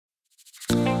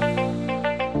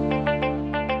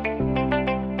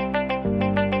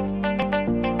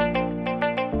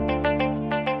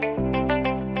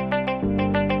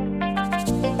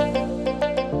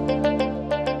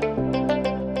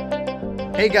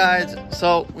Hey guys,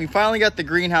 so we finally got the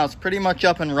greenhouse pretty much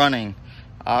up and running.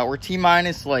 We're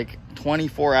T-minus like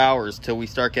 24 hours till we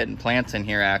start getting plants in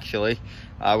here actually,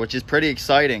 which is pretty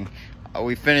exciting.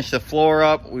 We finished the floor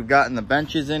up, we've gotten the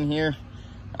benches in here.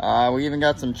 We even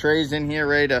got some trays in here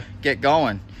ready to get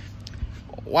going.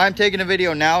 Why I'm taking a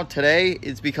video now today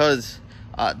is because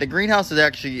the greenhouse is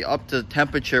actually up to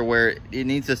temperature where it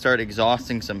needs to start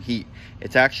exhausting some heat.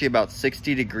 It's actually about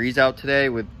 60 degrees out today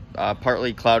with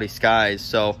partly cloudy skies.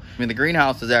 So, the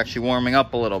greenhouse is actually warming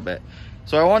up a little bit.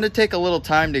 So I wanted to take a little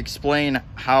time to explain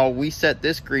how we set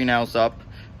this greenhouse up,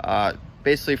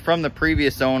 basically from the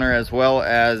previous owner as well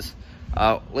as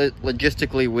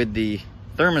logistically with the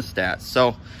thermostat.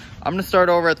 So I'm going to start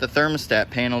over at the thermostat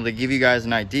panel to give you guys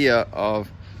an idea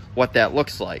of what that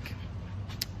looks like.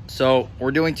 So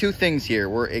we're doing two things here.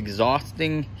 We're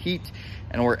exhausting heat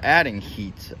and we're adding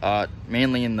heat,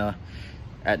 mainly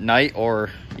at night or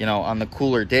on the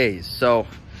cooler days. So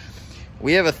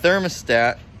we have a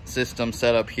thermostat system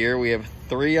set up here. We have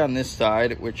 3 on this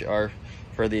side, which are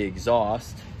for the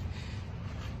exhaust,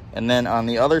 and then on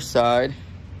the other side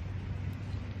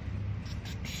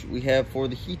we have for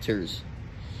the heaters.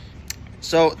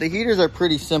 So the heaters are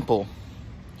pretty simple.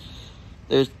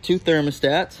 There's 2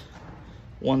 thermostats,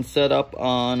 one set up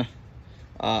on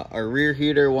our rear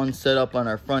heater, one set up on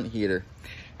our front heater.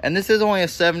 And this is only a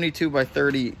 72 by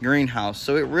 30 greenhouse,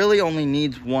 so it really only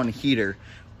needs 1 heater.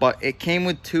 But it came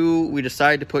with 2. We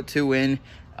decided to put 2 in,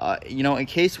 in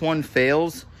case one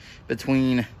fails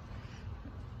between,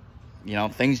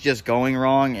 things just going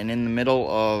wrong and in the middle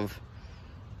of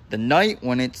the night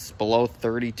when it's below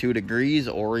 32 degrees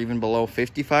or even below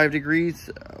 55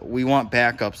 degrees. We want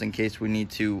backups in case we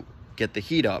need to get the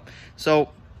heat up. So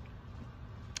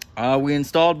we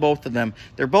installed both of them.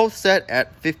 They're both set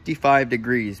at 55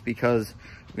 degrees because,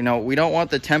 we don't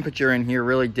want the temperature in here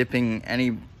really dipping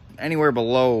anywhere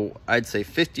below, I'd say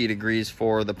 50 degrees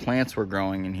for the plants we're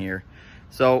growing in here.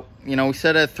 So, we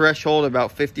set a threshold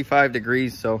about 55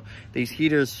 degrees. So these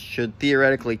heaters should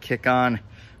theoretically kick on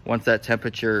once that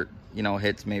temperature,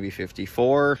 hits maybe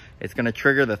 54. It's going to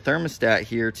trigger the thermostat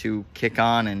here to kick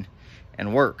on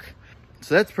and work.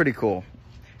 So that's pretty cool.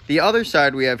 The other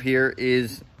side we have here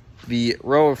is the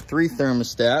row of 3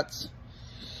 thermostats.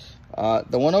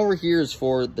 The one over here is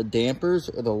for the dampers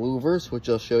or the louvers, which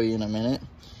I'll show you in a minute.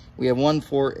 We have one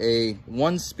for a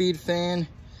 1-speed fan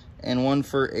and one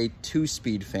for a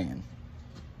 2-speed fan.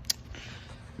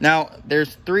 Now,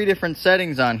 there's 3 different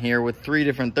settings on here with 3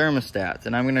 different thermostats,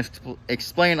 and I'm going to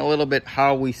explain a little bit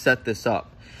how we set this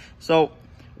up. So,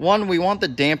 one, we want the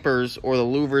dampers or the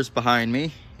louvers behind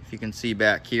me, if you can see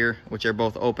back here, which are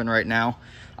both open right now.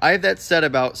 I have that set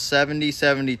about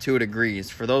 72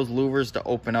 degrees for those louvers to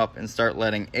open up and start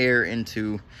letting air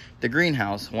into the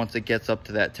greenhouse once it gets up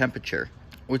to that temperature,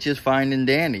 which is fine and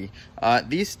dandy.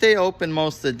 These stay open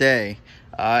most of the day.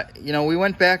 We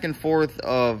went back and forth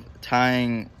of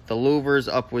tying the louvers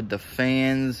up with the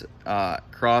fans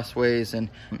crossways, and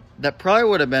that probably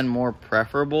would have been more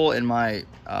preferable in my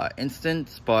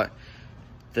instance, but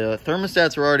the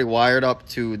thermostats were already wired up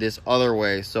to this other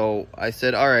way, so I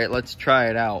said, all right, let's try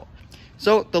it out.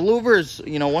 So the louvers,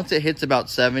 once it hits about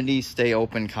 70, stay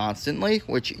open constantly,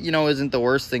 which, isn't the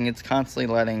worst thing. It's constantly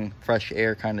letting fresh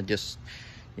air kind of just,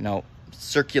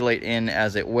 circulate in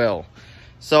as it will.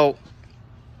 So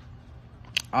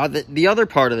the other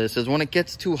part of this is when it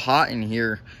gets too hot in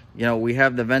here, we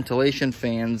have the ventilation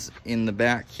fans in the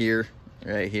back here,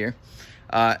 right here,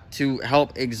 to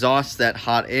help exhaust that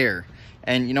hot air.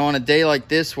 And, on a day like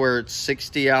this where it's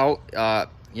 60 out,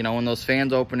 when those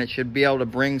fans open, it should be able to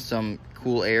bring some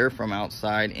cool air from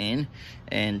outside in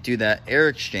and do that air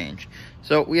exchange.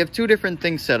 So we have 2 different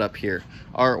things set up here.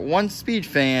 Our 1-speed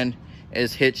fan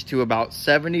is hitched to about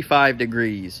 75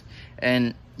 degrees.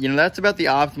 And, that's about the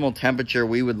optimal temperature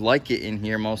we would like it in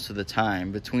here most of the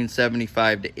time, between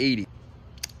 75 to 80.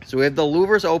 So we have the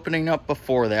louvers opening up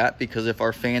before that, because if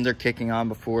our fans are kicking on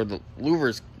before the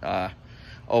louvers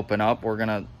open up, we're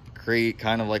gonna create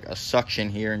kind of like a suction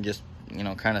here and just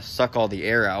kind of suck all the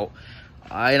air out.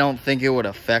 I don't think it would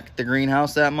affect the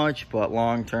greenhouse that much, but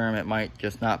long term it might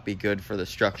just not be good for the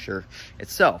structure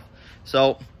itself.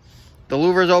 So the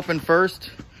louvers open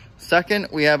first. Second,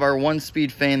 we have our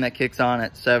 1-speed fan that kicks on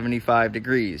at 75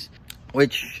 degrees,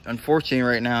 which unfortunately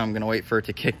right now I'm gonna wait for it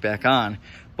to kick back on,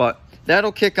 but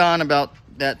that'll kick on about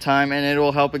that time and it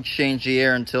will help exchange the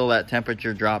air until that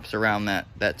temperature drops around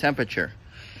that temperature.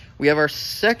 We have our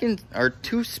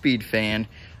 2-speed fan,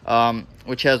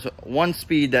 which has 1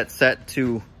 speed that's set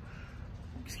to,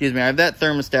 I have that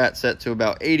thermostat set to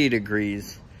about 80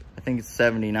 degrees. I think it's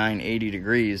 79, 80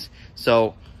 degrees.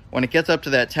 So when it gets up to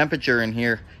that temperature in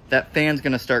here, that fan's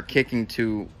gonna start kicking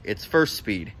to its first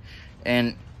speed.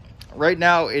 And right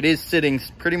now it is sitting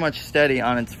pretty much steady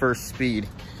on its first speed,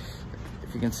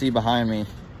 if you can see behind me.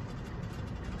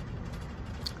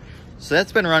 So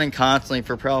that's been running constantly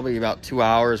for probably about 2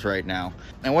 hours right now.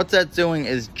 And what that's doing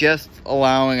is just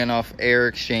allowing enough air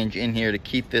exchange in here to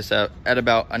keep this at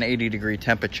about an 80-degree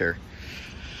temperature.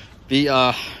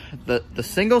 The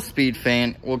single speed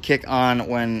fan will kick on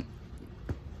when,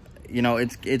 you know,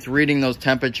 it's reading those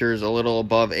temperatures a little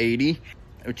above 80,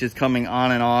 which is coming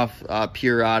on and off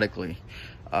periodically.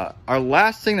 Our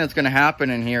last thing that's going to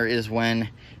happen in here is when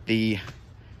the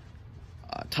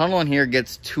tunnel in here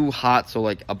gets too hot, so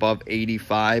like above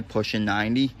 85, pushing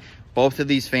 90. Both of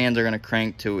these fans are going to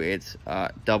crank to its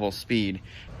double speed.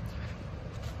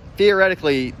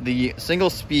 Theoretically, the single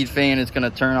speed fan is going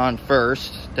to turn on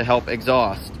first to help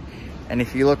exhaust. And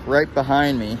if you look right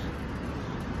behind me,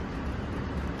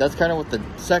 that's kind of what the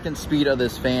second speed of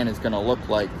this fan is going to look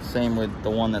like. Same with the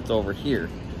one that's over here.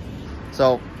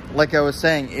 So like I was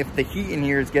saying, if the heat in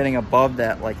here is getting above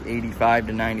that like 85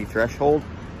 to 90 threshold,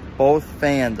 both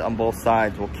fans on both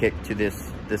sides will kick to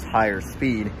this higher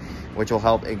speed, which will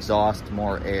help exhaust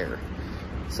more air.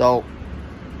 So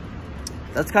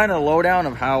that's kind of the lowdown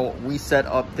of how we set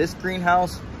up this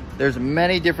greenhouse. There's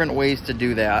many different ways to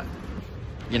do that.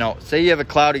 You know, say you have a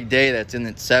cloudy day that's in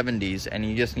its 70s and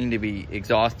you just need to be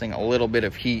exhausting a little bit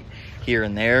of heat here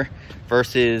and there,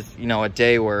 versus, you know, a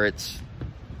day where it's,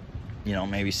 you know,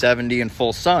 maybe 70 and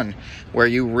full sun, where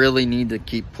you really need to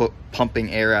keep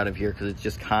pumping air out of here because it's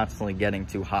just constantly getting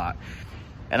too hot.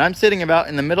 And I'm sitting about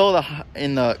in the middle of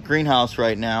the greenhouse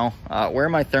right now, where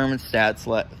my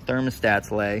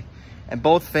thermostats lay, and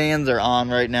both fans are on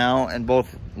right now and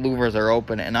both louvers are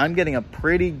open, and I'm getting a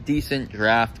pretty decent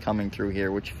draft coming through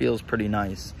here, which feels pretty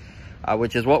nice,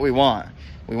 which is what we want.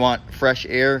 We want fresh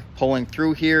air pulling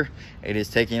through here. It is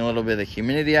taking a little bit of the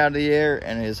humidity out of the air,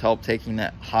 and it has helped taking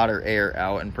that hotter air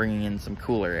out and bringing in some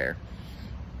cooler air.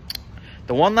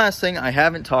 The one last thing I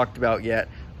haven't talked about yet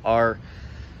are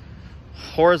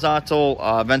horizontal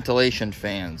ventilation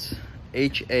fans,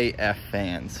 HAF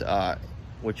fans,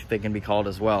 which they can be called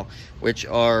as well, which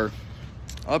are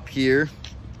up here,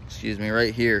 excuse me,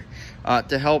 right here,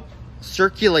 to help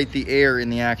circulate the air in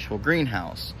the actual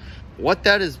greenhouse. What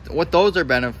those are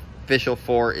beneficial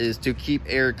for is to keep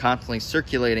air constantly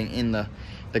circulating in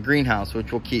the greenhouse,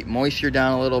 which will keep moisture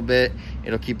down a little bit.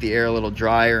 It'll keep the air a little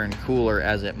drier and cooler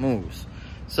as it moves.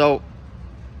 So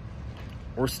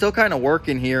we're still kind of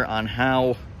working here on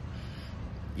how,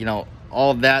 you know,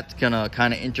 all of that's gonna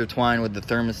kind of intertwine with the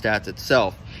thermostats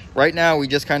itself. Right now we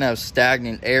just kind of have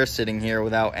stagnant air sitting here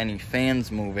without any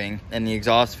fans moving and the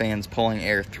exhaust fans pulling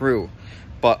air through.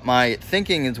 But my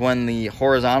thinking is when the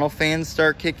horizontal fans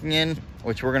start kicking in,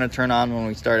 which we're going to turn on when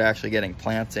we start actually getting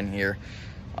plants in here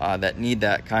that need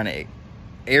that kind of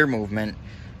air movement,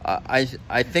 I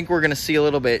think we're going to see a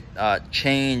little bit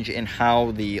change in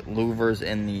how the louvers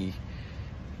and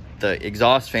the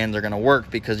exhaust fans are going to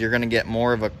work, because you're going to get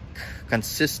more of a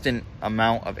consistent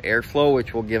amount of airflow,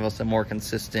 which will give us a more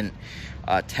consistent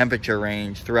temperature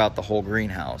range throughout the whole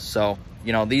greenhouse. So,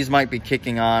 you know, these might be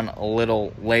kicking on a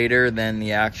little later than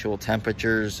the actual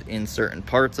temperatures in certain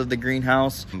parts of the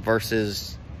greenhouse,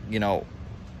 versus, you know,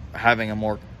 having a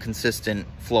more consistent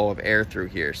flow of air through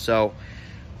here. So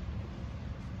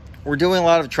we're doing a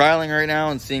lot of trialing right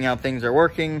now and seeing how things are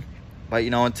working. But,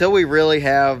 you know, until we really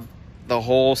have the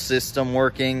whole system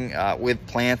working with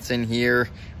plants in here,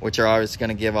 which are always going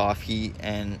to give off heat,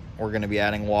 and we're going to be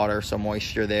adding water, so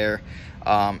moisture there.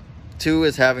 2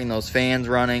 is having those fans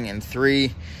running, and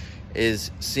 3 is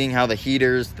seeing how the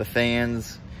heaters, the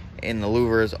fans, and the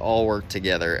louvers all work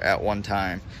together at one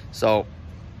time. So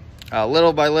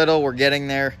little by little we're getting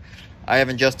there. I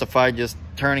haven't justified just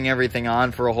turning everything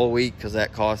on for a whole week because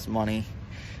that costs money,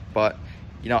 but,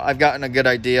 you know, I've gotten a good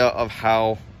idea of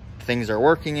how things are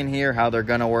working in here, how they're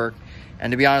gonna work,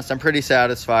 and to be honest, I'm pretty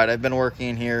satisfied. I've been working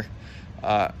in here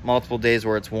multiple days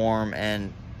where it's warm,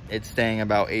 and it's staying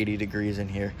about 80 degrees in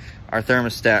here. Our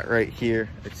thermostat right here,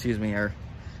 excuse me, our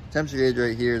temperature gauge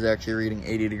right here is actually reading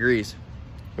 80 degrees,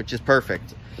 which is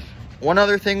perfect. One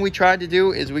other thing we tried to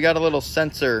do is we got a little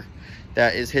sensor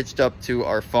that is hitched up to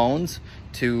our phones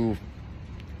to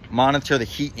monitor the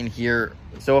heat in here.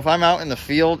 So if I'm out in the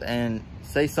field and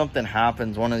say something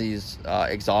happens, one of these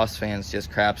exhaust fans just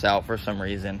craps out for some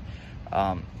reason,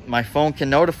 my phone can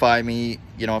notify me,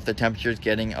 you know, if the temperature is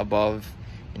getting above,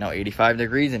 you know, 85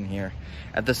 degrees in here.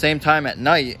 At the same time, at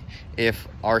night, if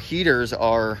our heaters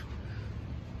are,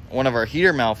 one of our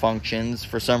heater malfunctions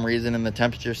for some reason and the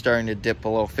temperature is starting to dip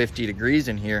below 50 degrees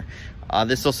in here,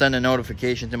 this will send a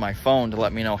notification to my phone to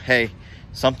let me know, hey,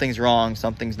 something's wrong,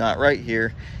 something's not right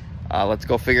here. Let's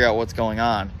go figure out what's going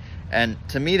on. And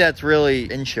to me, that's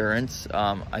really insurance,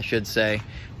 I should say,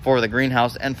 for the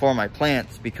greenhouse and for my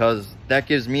plants, because that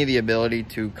gives me the ability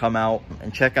to come out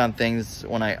and check on things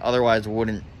when I otherwise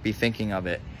wouldn't be thinking of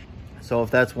it. So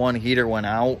if that's one heater went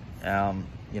out,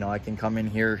 you know, I can come in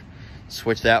here,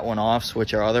 switch that one off,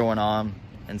 switch our other one on,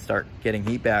 and start getting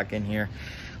heat back in here.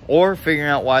 Or figuring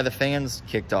out why the fans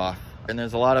kicked off. And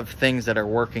there's a lot of things that are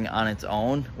working on its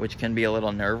own, which can be a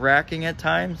little nerve-wracking at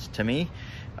times to me,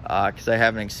 because I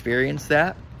haven't experienced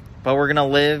that. But we're gonna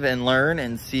live and learn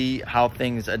and see how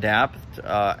things adapt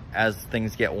as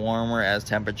things get warmer, as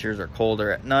temperatures are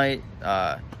colder at night,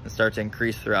 and start to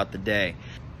increase throughout the day.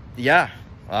 Yeah,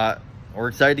 we're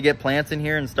excited to get plants in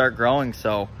here and start growing.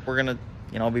 So we're gonna,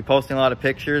 you know, be posting a lot of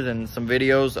pictures and some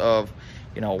videos of,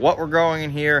 you know, what we're growing in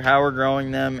here, how we're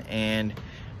growing them, and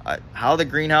how the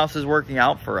greenhouse is working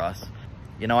out for us.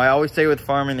 You know, I always say with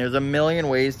farming, there's a million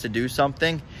ways to do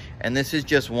something, and this is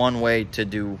just one way to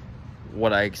do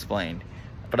what I explained.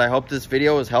 But I hope this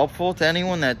video is helpful to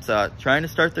anyone that's trying to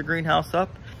start their greenhouse up.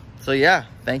 So yeah,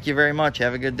 thank you very much.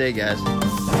 Have a good day, guys.